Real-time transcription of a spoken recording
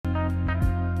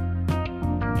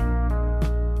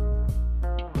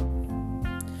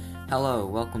Hello,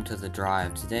 welcome to The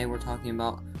Drive. Today we're talking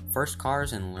about first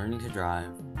cars and learning to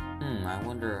drive. I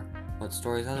wonder what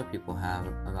stories other people have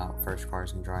about first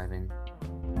cars and driving.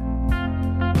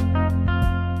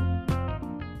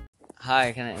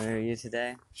 Hi, can I interview you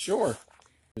today? Sure.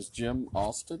 This is Jim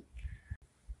Austin.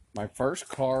 My first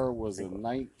car was a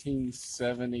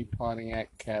 1970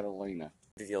 Pontiac Catalina.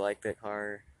 Did you like the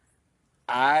car?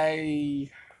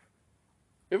 It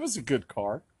was a good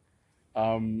car.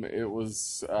 It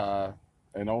was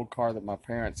an old car that my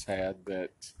parents had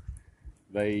that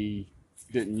they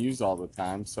didn't use all the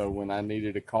time. So when I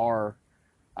needed a car,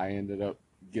 I ended up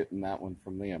getting that one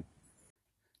from them.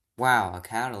 Wow, a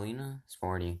Catalina?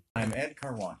 Sporty. I'm Ed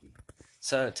Karwanki.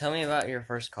 So tell me about your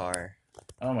first car.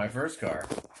 Oh, my first car.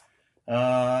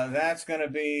 That's going to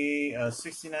be a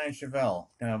 69 Chevelle.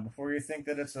 Now, before you think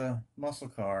that it's a muscle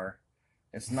car,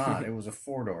 it's not. It was a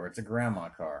four-door. It's a grandma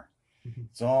car.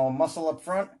 It's all muscle up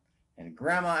front and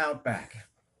grandma out back.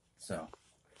 So,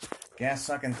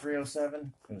 gas-sucking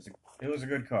 307. It was a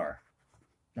good car.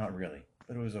 Not really,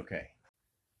 but it was okay.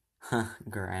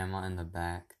 Grandma in the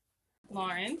back.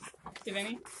 Lauren, do you have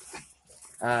any?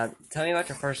 Tell me about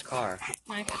your first car.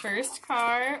 My first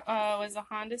car was a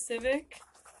Honda Civic,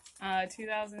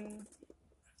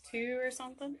 2002 or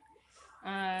something.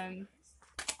 And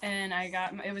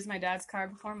it was my dad's car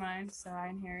before mine, so I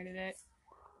inherited it.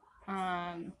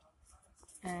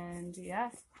 And yeah,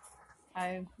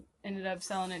 I ended up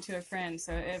selling it to a friend,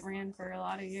 so it ran for a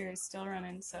lot of years, still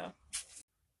running, so.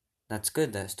 That's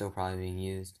good that it's still probably being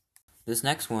used. This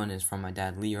next one is from my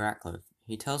dad, Lee Ratcliffe.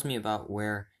 He tells me about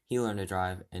where he learned to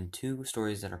drive and two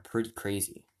stories that are pretty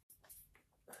crazy.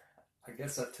 I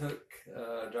guess I took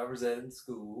driver's ed in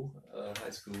school, high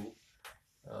school.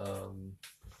 I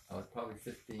was probably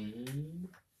 15,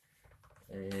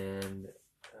 and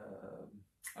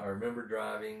I remember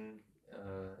driving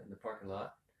in the parking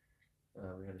lot.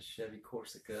 We had a Chevy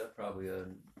Corsica, probably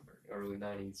an early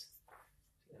 90s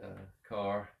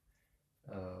car,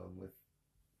 with,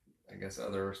 I guess,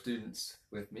 other students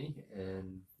with me,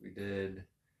 and we did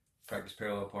practice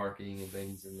parallel parking and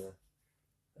things in the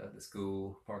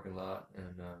school parking lot,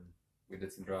 and we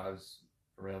did some drives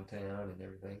around town and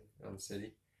everything around the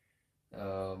city.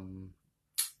 And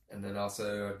then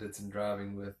also I did some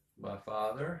driving with my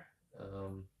father,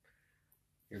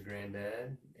 your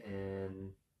granddad,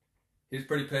 and he was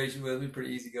pretty patient with me,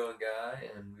 pretty easygoing guy,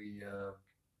 and we,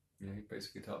 he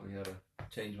basically taught me how to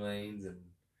change lanes and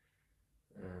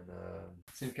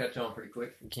seemed to catch on pretty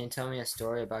quick. Can you tell me a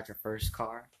story about your first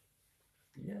car?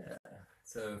 Yeah.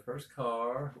 So first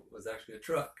car was actually a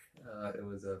truck. It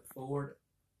was a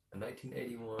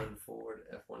 1981 Ford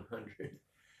F100,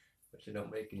 which they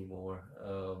don't make anymore.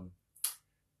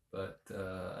 But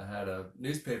I had a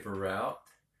newspaper route,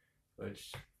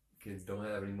 which kids don't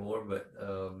have anymore. But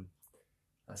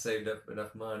I saved up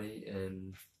enough money,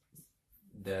 and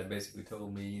Dad basically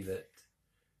told me that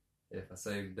if I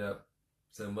saved up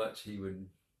so much, he would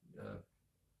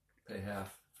pay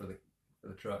half for the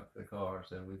truck, the car.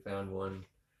 So we found one,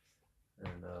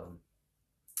 and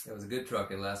it was a good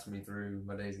truck. It lasted me through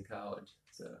my days in college.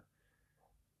 So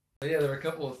yeah, there were a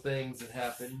couple of things that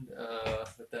happened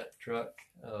with that truck.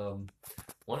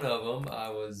 One of them, I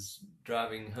was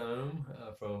driving home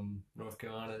from North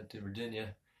Carolina to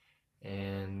Virginia,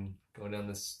 and going down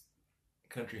this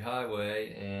country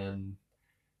highway, and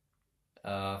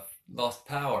lost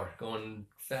power, going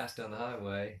fast down the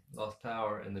highway, lost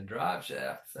power, and the drive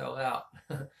shaft fell out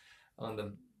on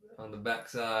the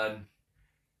backside.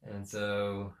 And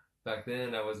so back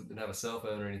then I didn't have a cell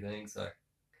phone or anything, so I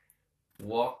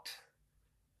walked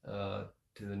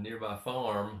to the nearby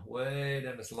farm, way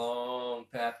down this long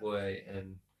pathway,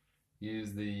 and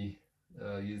used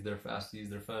their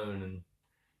phone, and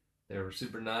they were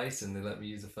super nice, and they let me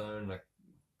use the phone. And I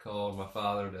called my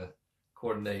father to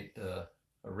coordinate a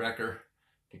wrecker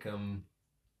to come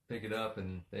pick it up,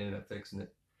 and they ended up fixing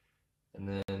it. And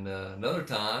then another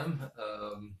time,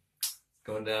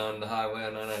 going down the highway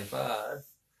on 995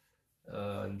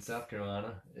 in South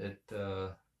Carolina,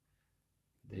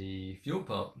 the fuel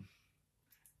pump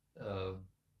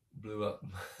blew up.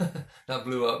 Not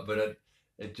blew up, but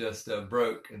it just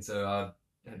broke, and so I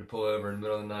had to pull over in the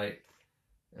middle of the night,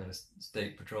 and a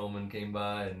state patrolman came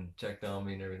by and checked on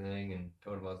me and everything, and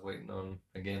told him I was waiting on,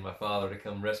 again, my father to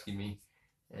come rescue me,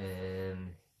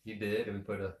 and he did, and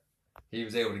he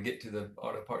was able to get to the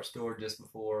auto parts store just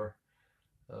before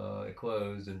it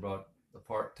closed, and brought the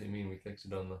part to me, and we fixed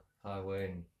it on the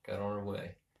highway and got on our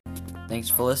way. Thanks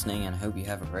for listening, and I hope you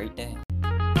have a great day.